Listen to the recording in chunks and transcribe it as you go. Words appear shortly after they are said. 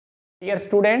Dear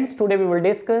students, today we will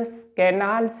discuss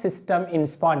canal system in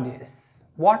sponges.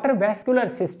 Water vascular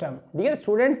system. Dear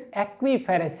students,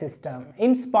 aquiferous system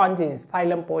in sponges,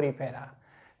 Phylum Porifera.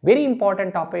 Very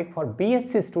important topic for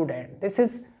BSc student. This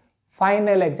is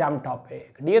final exam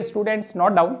topic. Dear students,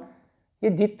 note down. ये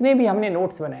जितने भी हमने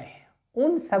notes बनाए हैं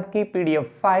उन सब की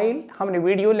PDF file हमने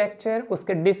वीडियो लेक्चर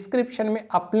उसके डिस्क्रिप्शन में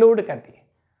अपलोड कर दिए.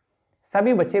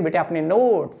 सभी बच्चे बेटे अपने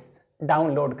नोट्स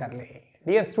डाउनलोड कर ले.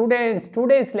 Dear students,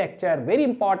 today's lecture very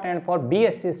important for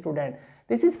BSc student.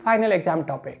 This is final exam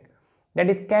topic, that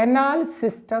is canal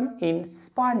system in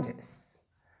sponges.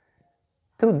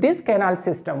 Through this canal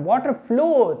system, water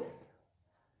flows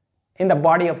in the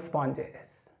body of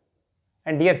sponges.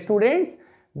 And dear students,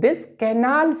 this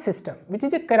canal system, which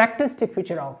is a characteristic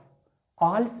feature of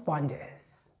all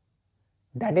sponges,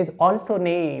 that is also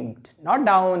named, not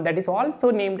down, that is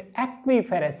also named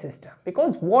aquiferous system,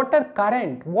 because water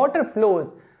current, water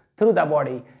flows through the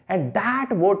body and that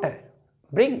water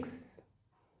brings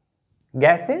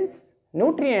gases,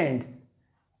 nutrients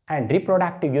and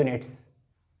reproductive units,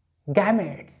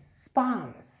 gametes,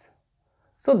 sperms.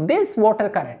 So this water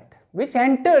current which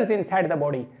enters inside the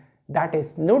body, that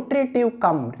is nutritive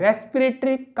cum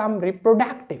respiratory cum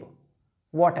reproductive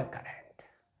water current.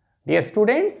 Dear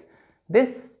students,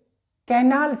 this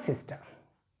canal system,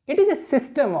 it is a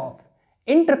system of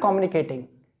intercommunicating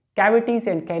cavities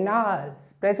and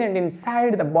canals present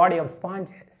inside the body of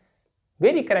sponges.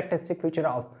 Very characteristic feature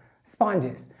of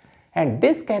sponges. And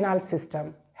this canal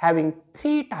system having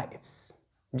three types.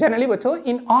 Generally, bachcho,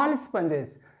 in all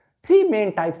sponges, three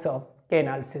main types of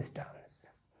canal systems.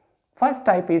 First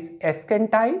type is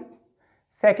Esken type,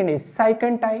 second is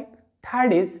Esken type,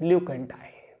 third is Leucan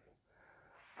type.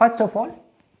 First of all,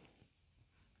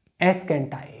 Esken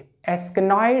type,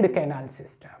 Eskenoid canal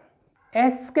system.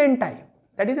 Esken type,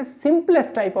 that is the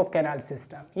simplest type of canal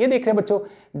system. ये देख रहे हैं बच्चों,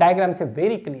 diagram से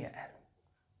very clear.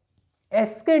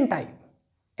 Esken type,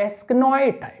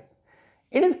 Eskenoid type,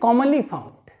 it is commonly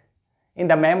found in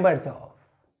the members of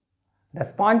the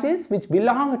sponges which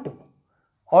belong to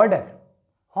order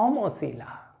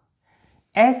Homocoela,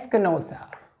 Eskenosa,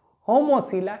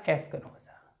 Homocoela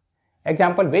eskenosa.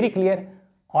 Example very clear,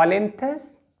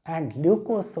 Olynthus and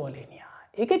Leucosolenia.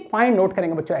 एक एक point note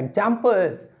करेंगे बच्चों.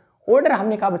 Examples, order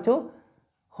हमने कहा बच्चों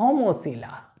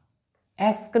होमोसीला,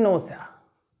 एस्कनोसा,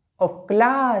 of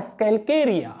class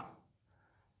Calcarea,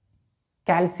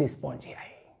 कैल्सीस्पोंजियाई.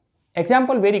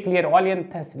 Example very clear,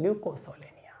 Olynthus,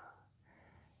 Leucosolenia.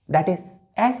 That is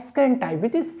Esken type,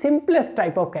 which is simplest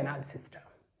type of canal system.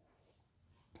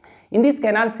 In this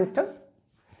canal system,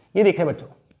 ये देख रहे बच्चों,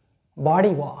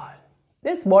 body wall.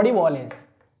 This body wall is,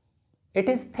 it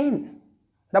is thin.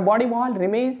 The body wall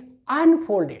remains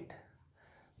unfolded.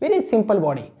 Very simple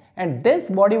body. And this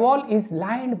body wall is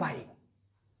lined by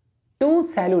two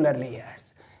cellular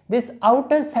layers. This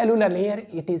outer cellular layer,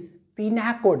 it is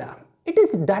pinacoderm. It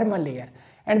is dermal layer.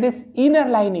 And this inner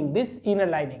lining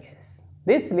is,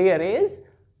 this layer is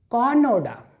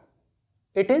conoderm.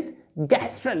 It is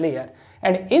gastral layer.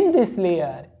 And in this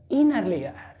layer, inner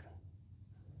layer,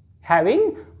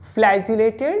 having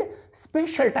flagellated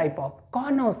special type of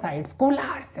conocytes,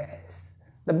 colar cells.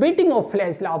 The beating of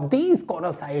flagella of these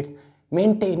conocytes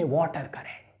maintain a water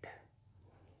current.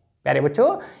 Pyare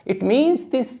bachcho, it means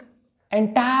this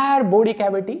entire body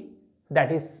cavity,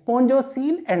 that is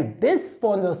spongocoel, and this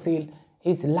spongocoel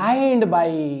is lined by,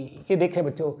 ye dekh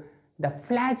rahe bachcho, the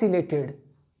flagellated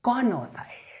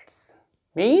conocytes.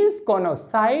 Means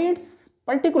conocytes,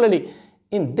 particularly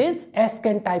in this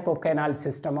Esken type of canal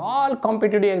system, all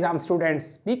competitive exam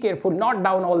students, be careful, note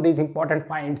down all these important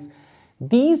points.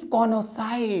 These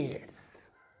conocytes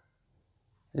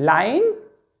line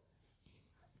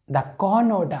the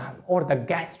conoderm or the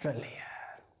gastral layer.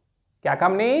 क्या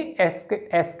काम ने?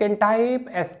 Esken type,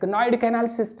 Eskenoid canal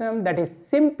system, that is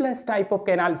simplest type of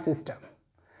canal system.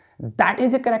 That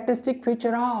is a characteristic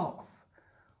feature of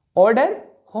order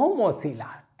Homocoela,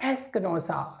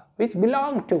 Eskenosa, which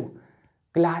belong to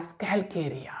class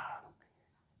Calcarea,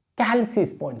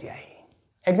 Calcispongiae.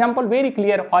 Example very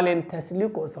clear, Olynthus,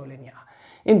 Leucosolenia.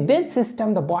 In this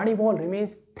system, the body wall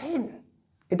remains thin.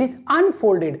 It is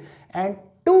unfolded and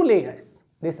two layers.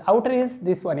 This outer is,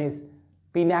 this one is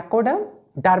pinacoderm,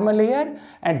 dermal layer,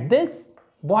 and this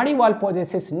body wall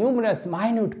possesses numerous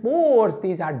minute pores.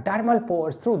 These are dermal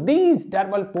pores. Through these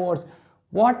dermal pores,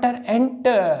 water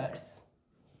enters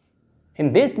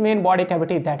in this main body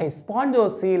cavity, that is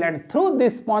spongocoel, and through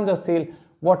this spongocoel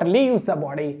water leaves the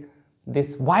body.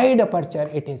 This wide aperture,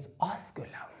 it is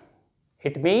osculum.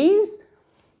 It means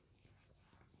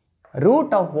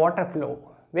route of water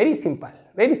flow. Very simple,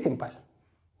 very simple.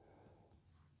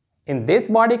 In this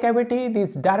body cavity,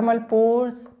 these dermal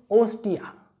pores,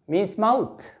 ostia means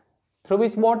mouth, through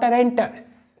which water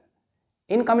enters,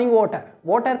 incoming water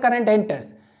current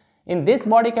enters. In this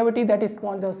body cavity, that is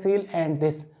spongiocele, and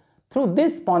through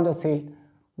this spongiocele,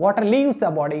 water leaves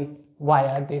the body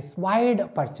via this wide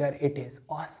aperture, it is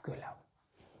osculum.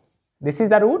 This is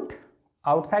the root,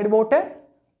 outside water,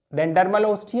 then dermal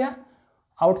ostia,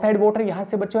 outside water यहाँ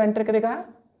से बच्चों enter करेगा,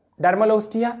 dermal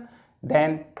ostia,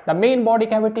 then the main body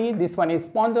cavity, this one is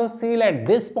spongiocele, and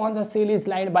this spongiocele is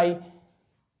lined by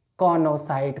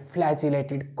conocyte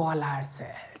flagellated collar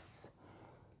cells.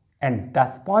 And the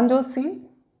spongiocele,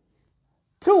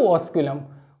 through osculum,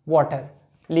 water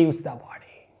leaves the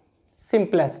body.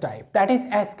 Simplest type, that is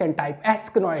Esken type,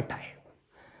 Eskenoid type.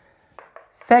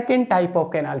 Second type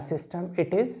of canal system,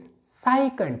 it is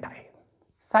Esken type,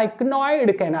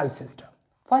 Eskenoid canal system.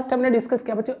 First हमने discuss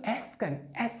किया बच्चों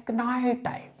Eskenoid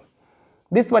type.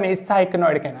 This one is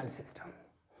Eskenoid canal system.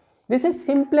 This is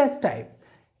simplest type.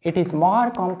 It is more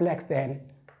complex than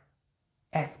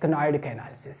Eskenoid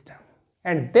canal system.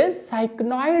 And this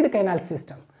Eskenoid canal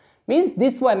system means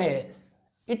this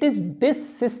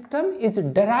system is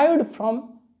derived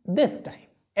from this type,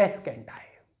 Esken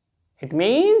type. It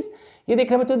means, ये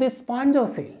देख रहे हैं बच्चों, this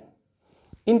spongiocele.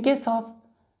 In case of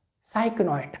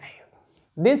Eskenoid type,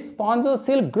 this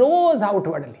spongiocele grows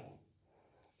outwardly.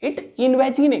 It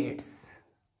invaginates.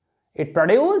 It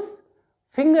produces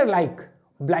finger-like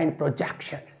blind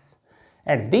projections.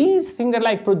 And these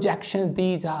finger-like projections,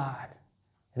 these are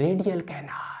radial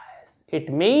canals.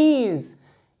 It means,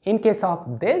 in case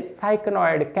of this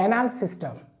Eskenoid canal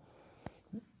system,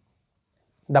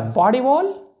 the body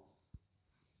wall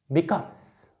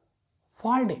becomes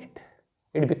folded.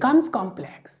 It becomes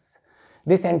complex.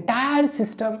 This entire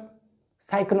system,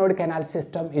 Eskenoid canal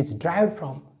system, is derived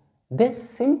from this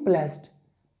simplest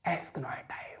Eskenoid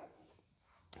type.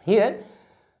 Here,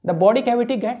 the body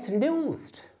cavity gets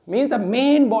reduced. Means the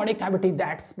main body cavity,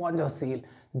 that spongiocele,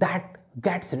 that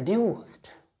gets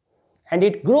reduced. And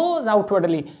it grows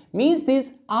outwardly, means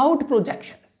these out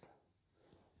projections.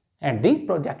 And these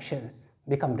projections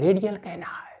become radial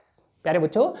canals. प्यारे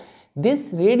बच्चों,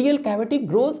 this radial cavity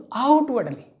grows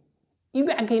outwardly,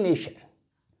 evagination.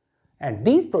 And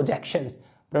these projections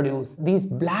produce these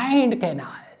blind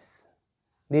canals.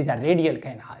 These are radial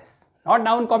canals. Not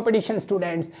down competition,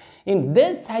 students. In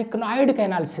this Eskenoid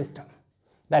canal system,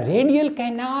 the radial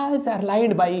canals are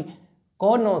lined by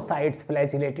conocytes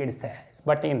flagellated cells.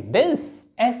 But in this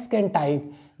Esken type,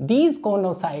 these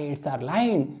conocytes are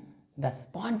lined the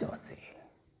spongiocele.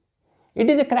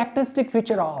 It is a characteristic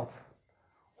feature of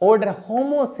order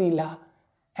Homocoela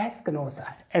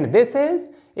askinosa, and this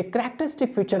is a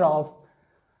characteristic feature of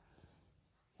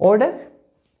order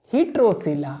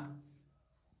Heterocoela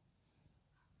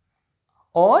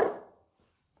or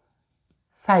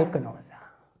Cycnosa.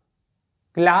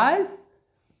 Class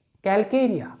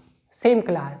Calcarea, same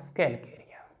class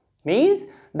Calcarea, means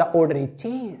the order is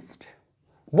changed.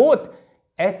 Both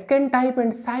Esken type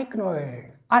and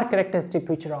Cycnoid are characteristic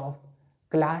feature of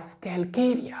class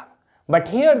Calcarea, but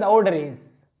here the order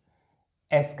is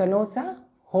Askinosa,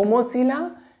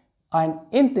 Homocoela, and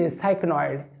in this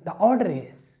Cycnoid the order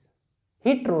is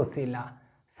Heterocoela,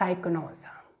 Cycnosa.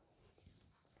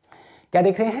 क्या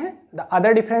देख रहे हैं? The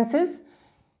other difference is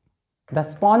the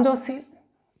spongiocele,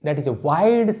 that is a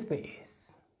wide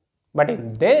space, but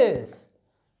in this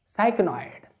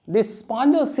Cycnoid, this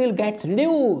spongiocele gets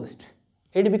reduced,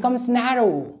 it becomes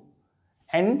narrow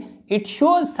and it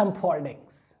shows some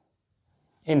foldings.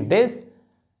 In this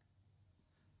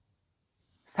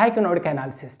Cycnoid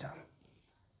canal system,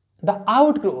 the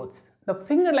outgrowths, the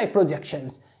finger-like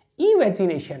projections,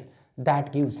 evagination,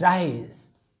 that gives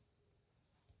rise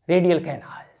radial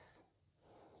canals.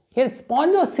 Here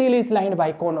spongiocele is lined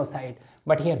by conocyte,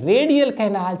 but here radial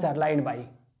canals are lined by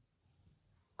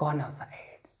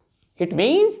conocytes. It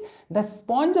means the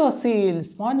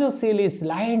spongiocele is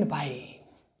lined by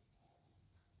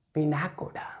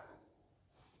pinacoda.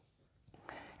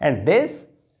 And this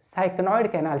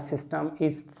Cycnoid canal system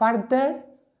is further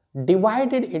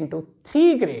divided into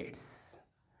 3 grades.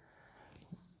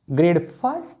 Grade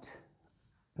first,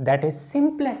 that is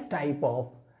simplest type of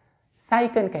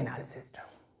Cycon canal system.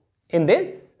 In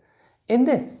this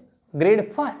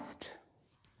grade first,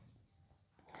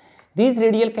 these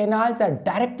radial canals are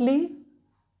directly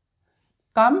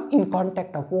come in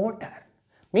contact of water.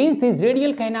 Means these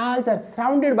radial canals are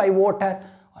surrounded by water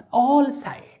on all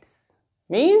sides.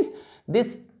 Means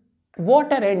this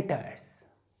water enters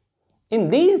in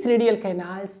these radial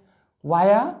canals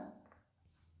via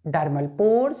dermal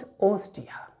pores,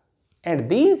 ostia, and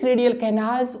these radial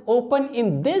canals open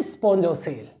in this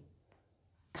spongiocele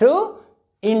through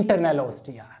internal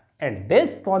ostia, and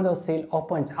this spongocoel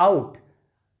opens out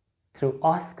through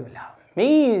osculum,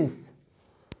 means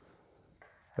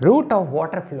route of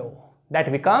water flow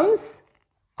that becomes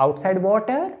outside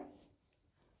water.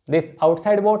 This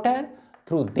outside water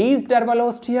through these dermal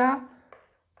ostia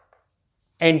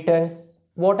enters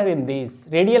water in these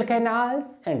radial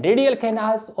canals, and radial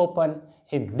canals open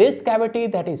in this cavity,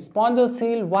 that is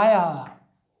spongocoel, via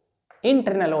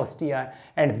internal ostia,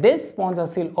 and this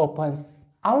spongocoel opens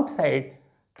outside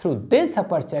through this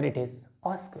aperture, it is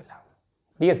osculum.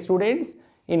 Dear students,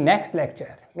 in next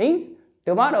lecture, means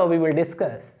tomorrow, we will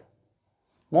discuss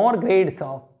more grades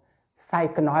of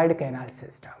cycloid canal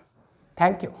system.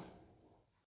 Thank you.